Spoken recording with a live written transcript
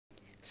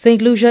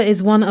St. Lucia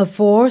is one of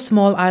 4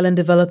 small island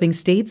developing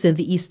states in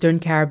the Eastern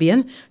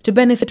Caribbean to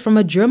benefit from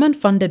a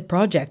German-funded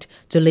project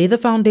to lay the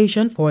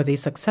foundation for the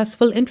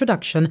successful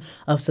introduction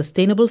of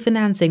sustainable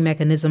financing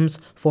mechanisms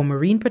for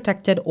marine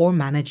protected or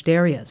managed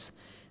areas.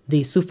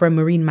 The Sufra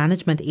Marine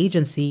Management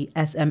Agency,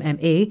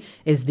 SMMA,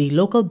 is the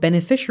local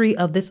beneficiary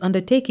of this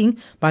undertaking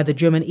by the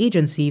German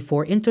Agency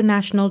for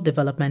International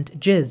Development,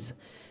 GIZ.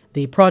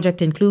 The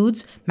project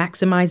includes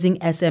maximizing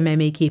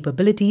SMMA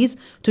capabilities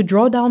to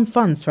draw down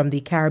funds from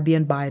the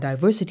Caribbean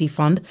Biodiversity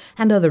Fund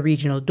and other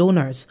regional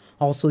donors,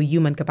 also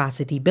human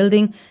capacity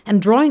building, and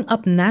drawing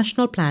up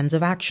national plans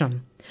of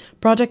action.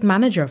 Project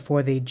manager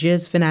for the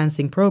GIZ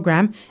financing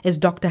program is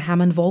Dr.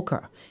 Hammond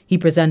Volker. He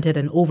presented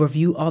an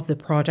overview of the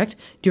project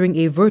during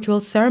a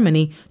virtual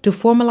ceremony to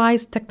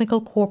formalize technical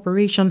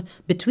cooperation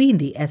between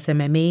the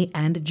SMMA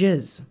and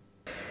GIZ.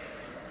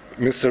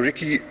 Mr.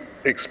 Ricky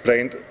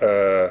explained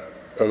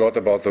a lot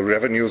about the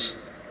revenues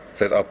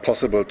that are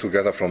possible to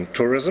gather from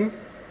tourism.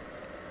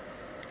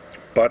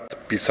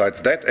 But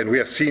besides that, and we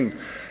have seen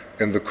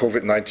in the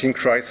COVID-19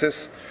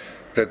 crisis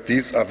that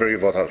these are very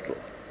volatile.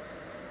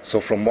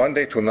 So from one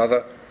day to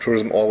another,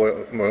 tourism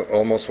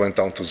almost went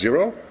down to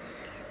zero.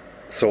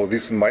 So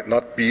this might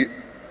not be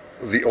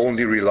the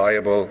only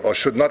reliable, or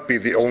should not be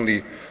the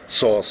only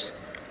source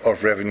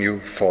of revenue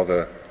for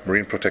the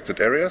marine protected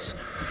areas.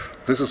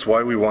 This is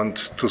why we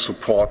want to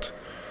support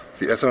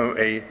the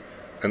SMMA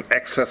in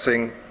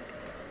accessing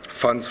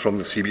funds from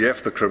the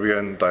CBF, the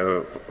Caribbean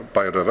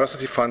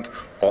Biodiversity Fund,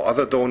 or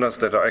other donors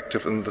that are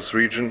active in this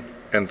region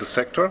and the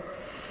sector,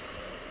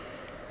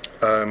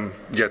 to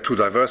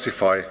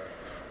diversify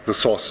the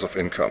sources of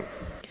income.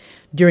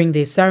 During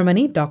the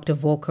ceremony, Dr.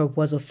 Volker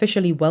was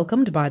officially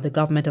welcomed by the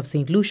government of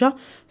St. Lucia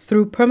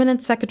through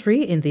Permanent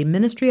Secretary in the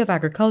Ministry of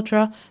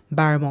Agriculture,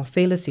 Barrymore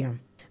Felician.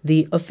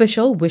 The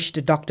official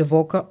wished Dr.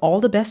 Volker all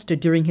the best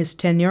during his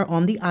tenure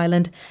on the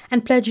island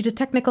and pledged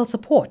technical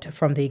support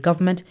from the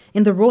government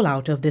in the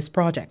rollout of this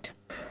project.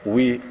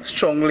 We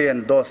strongly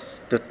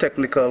endorse the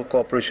technical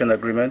cooperation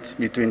agreement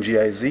between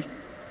GIZ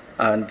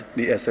and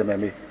the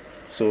SMMA.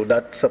 So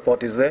that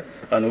support is there,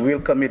 and we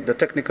will commit the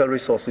technical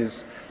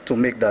resources to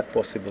make that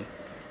possible.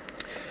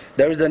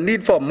 There is a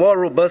need for a more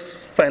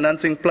robust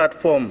financing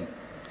platform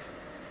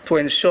to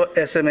ensure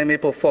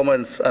SMMA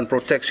performance and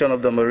protection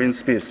of the marine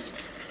space.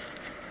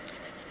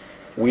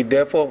 We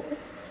therefore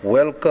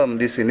welcome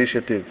this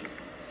initiative.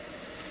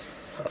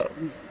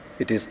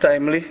 It is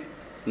timely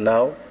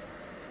now.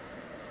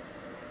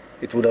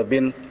 It would have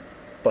been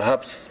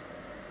perhaps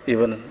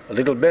even a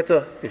little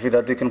better if it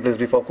had taken place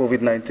before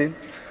COVID-19.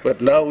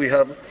 But now we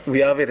have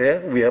it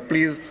here. We are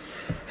pleased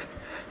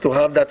to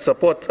have that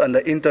support and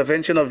the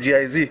intervention of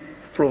GIZ,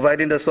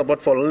 providing the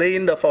support for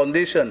laying the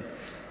foundation.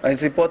 And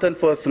it's important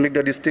for us to make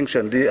the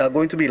distinction. They are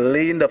going to be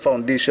laying the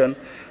foundation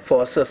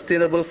for a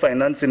sustainable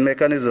financing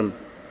mechanism.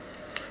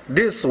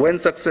 This, when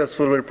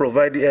successful, will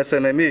provide the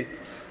SMMA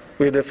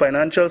with the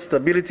financial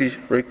stability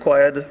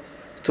required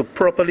to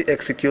properly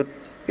execute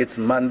its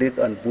mandate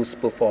and boost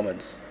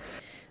performance.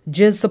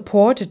 GIZ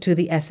support to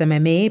the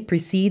SMMA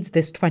precedes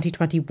this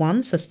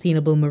 2021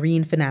 Sustainable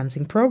Marine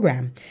Financing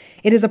Program.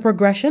 It is a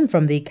progression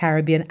from the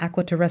Caribbean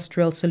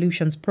Aquaterrestrial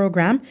Solutions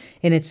Program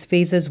in its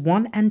phases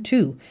 1 and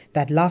 2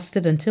 that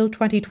lasted until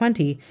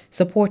 2020,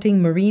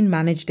 supporting marine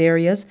managed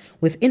areas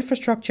with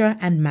infrastructure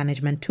and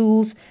management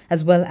tools,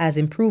 as well as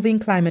improving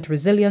climate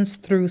resilience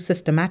through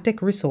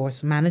systematic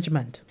resource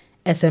management.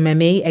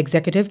 SMMA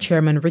Executive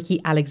Chairman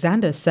Ricky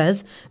Alexander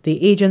says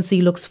the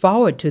agency looks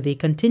forward to the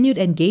continued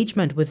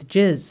engagement with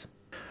GIZ.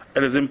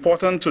 It is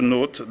important to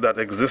note that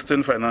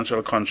existing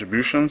financial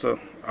contributions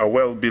are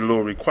well below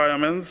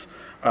requirements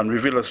and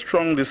reveal a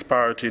strong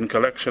disparity in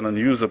collection and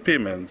user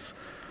payments,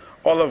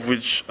 all of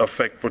which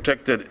affect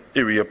protected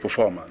area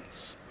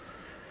performance.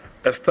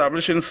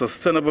 Establishing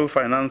sustainable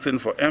financing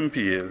for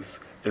MPAs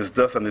is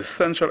thus an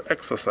essential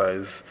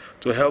exercise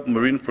to help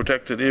marine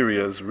protected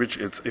areas reach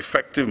its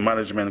effective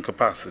management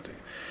capacity.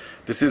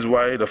 This is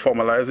why the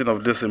formalizing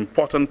of this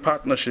important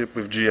partnership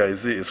with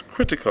GIZ is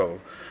critical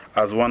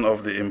as one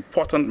of the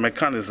important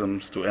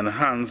mechanisms to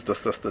enhance the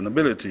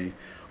sustainability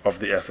of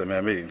the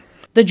SMMA.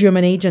 The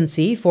German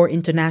Agency for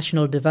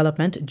International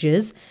Development,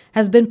 GIZ,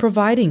 has been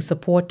providing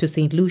support to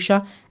St.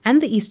 Lucia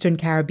and the Eastern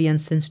Caribbean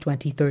since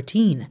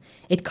 2013.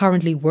 It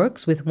currently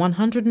works with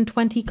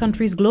 120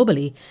 countries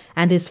globally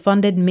and is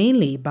funded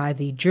mainly by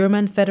the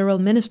German Federal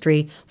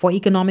Ministry for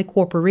Economic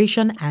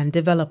Cooperation and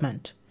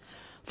Development.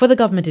 For the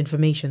Government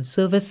Information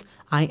Service,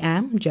 I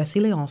am Jessie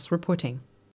Leonce reporting.